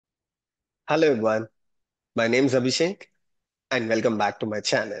Hello everyone, my name is Abhishek and welcome back to my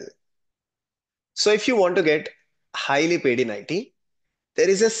channel. So if you want to get highly paid in IT, there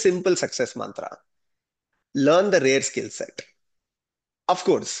is a simple success mantra. Learn the rare skill set. Of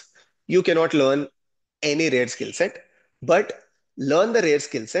course, you cannot learn any rare skill set, but learn the rare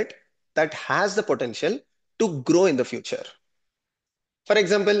skill set that has the potential to grow in the future. For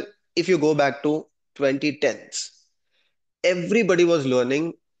example, if you go back to 2010s, everybody was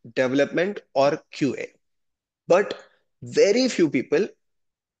learning development or QA, but very few people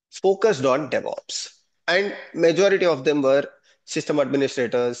focused on DevOps. And majority of them were system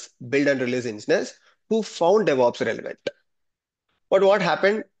administrators, build and release engineers who found DevOps relevant. But what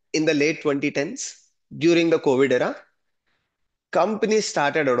happened in the late 2010s during the COVID era? Companies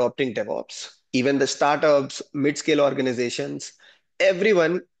started adopting DevOps. Even the startups, mid-scale organizations,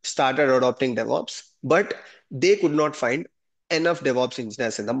 everyone started adopting DevOps, but they could not find enough DevOps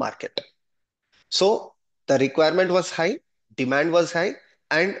engineers in the market. So the requirement was high, demand was high,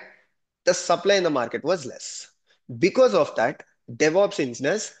 and the supply in the market was less. Because of that, DevOps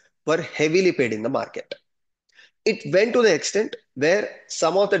engineers were heavily paid in the market. It went to the extent where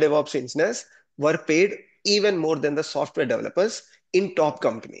some of the DevOps engineers were paid even more than the software developers in top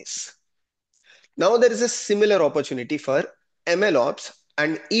companies. Now there is a similar opportunity for MLOps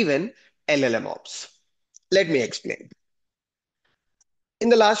and even LLMOps. Let me explain. In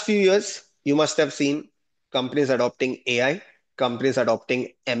the last few years, you must have seen companies adopting AI, companies adopting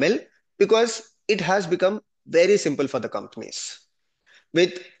ML, because it has become very simple for the companies.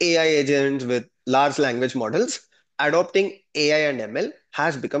 With AI agents, with large language models, adopting AI and ML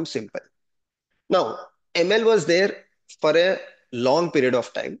has become simple. Now, ML was there for a long period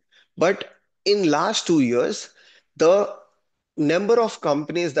of time, but in last 2 years, the number of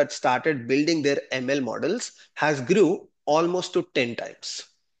companies that started building their ML models has grew almost to 10 times.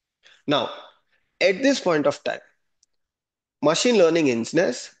 Now, at this point of time, machine learning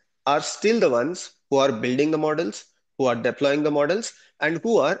engineers are still the ones who are building the models, who are deploying the models, and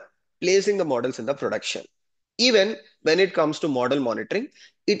who are placing the models in the production. Even when it comes to model monitoring,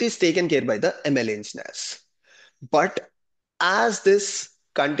 it is taken care by the ML engineers. But as this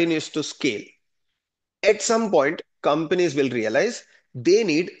continues to scale, at some point, companies will realize they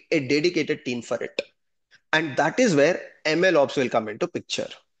need a dedicated team for it. And that is where ML ops will come into picture.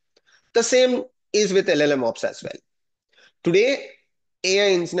 The same is with LLM ops as well. Today, AI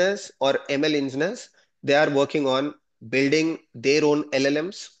engineers or ML engineers, they are working on building their own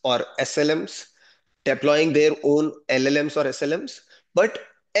LLMs or SLMs, deploying their own LLMs or SLMs. But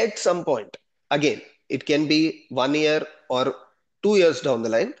at some point, again, it can be 1 year or 2 years down the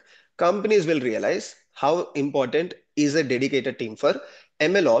line, companies will realize how important is a dedicated team for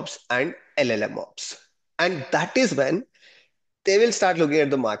ML ops and LLM ops. And that is when they will start looking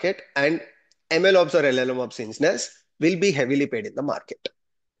at the market and ML ops or LLM ops engineers will be heavily paid in the market.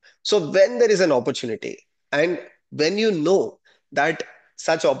 So when there is an opportunity and when you know that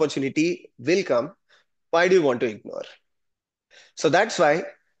such opportunity will come, why do you want to ignore? So that's why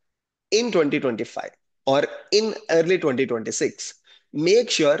in 2025 or in early 2026,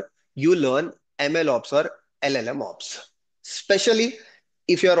 make sure you learn ML ops or LLM ops. Especially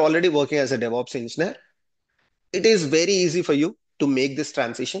if you are already working as a DevOps engineer, it is very easy for you to make this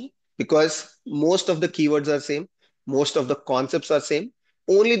transition because most of the keywords are same, most of the concepts are same.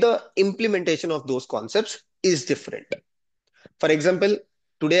 Only the implementation of those concepts is different. For example,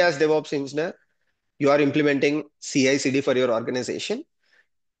 today as DevOps engineer, you are implementing CI/CD for your organization.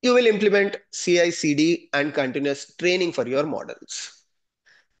 You will implement CI/CD and continuous training for your models.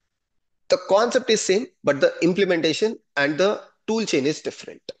 The concept is same, but the implementation and the tool chain is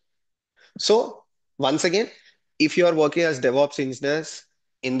different. So once again, if you are working as DevOps engineers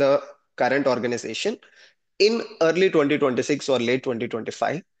in the current organization in early 2026 or late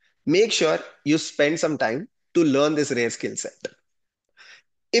 2025, make sure you spend some time to learn this rare skill set.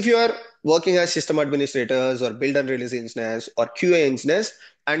 If you are working as system administrators or build and release engineers or QA engineers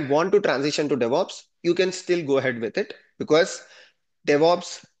and want to transition to DevOps, you can still go ahead with it because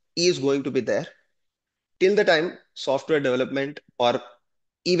DevOps is going to be there till the time software development or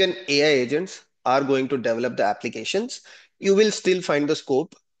even AI agents are going to develop the applications. You will still find the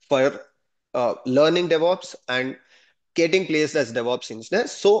scope for learning DevOps and getting placed as DevOps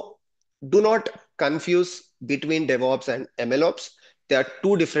engineers. So do not confuse between DevOps and MLOps. They are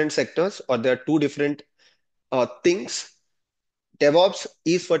two different sectors or they are two different things. DevOps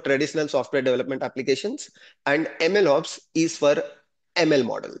is for traditional software development applications, and MLOps is for ML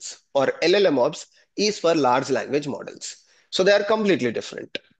models, or LLM ops is for large language models. So they are completely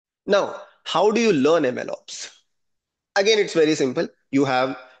different. Now, how do you learn MLOps? Again, it's very simple. You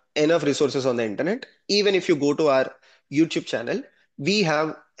have enough resources on the internet. Even if you go to our YouTube channel, we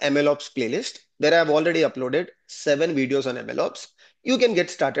have MLOps playlist. There I have already uploaded 7 videos on MLOps. You can get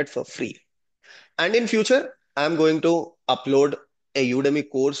started for free. And in future, I'm going to upload a Udemy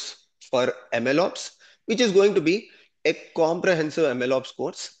course for MLOps, which is going to be a comprehensive MLOps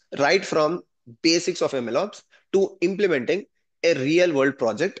course, right from basics of MLOps to implementing a real world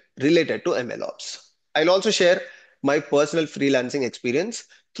project related to MLOps. I'll also share my personal freelancing experience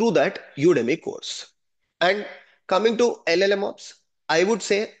through that Udemy course. And coming to LLMOps, I would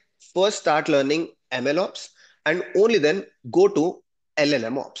say first start learning MLOps and only then go to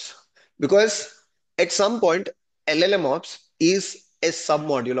LLMOps, because at some point, LLMOps is a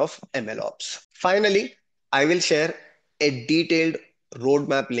submodule of MLOps. Finally, I will share a detailed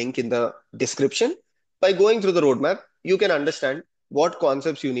roadmap link in the description. By going through the roadmap, you can understand what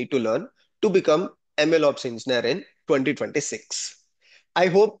concepts you need to learn to become MLOps engineer in 2026. I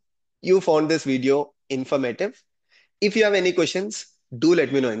hope you found this video informative. If you have any questions, do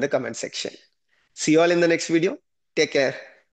let me know in the comment section. See you all in the next video. Take care.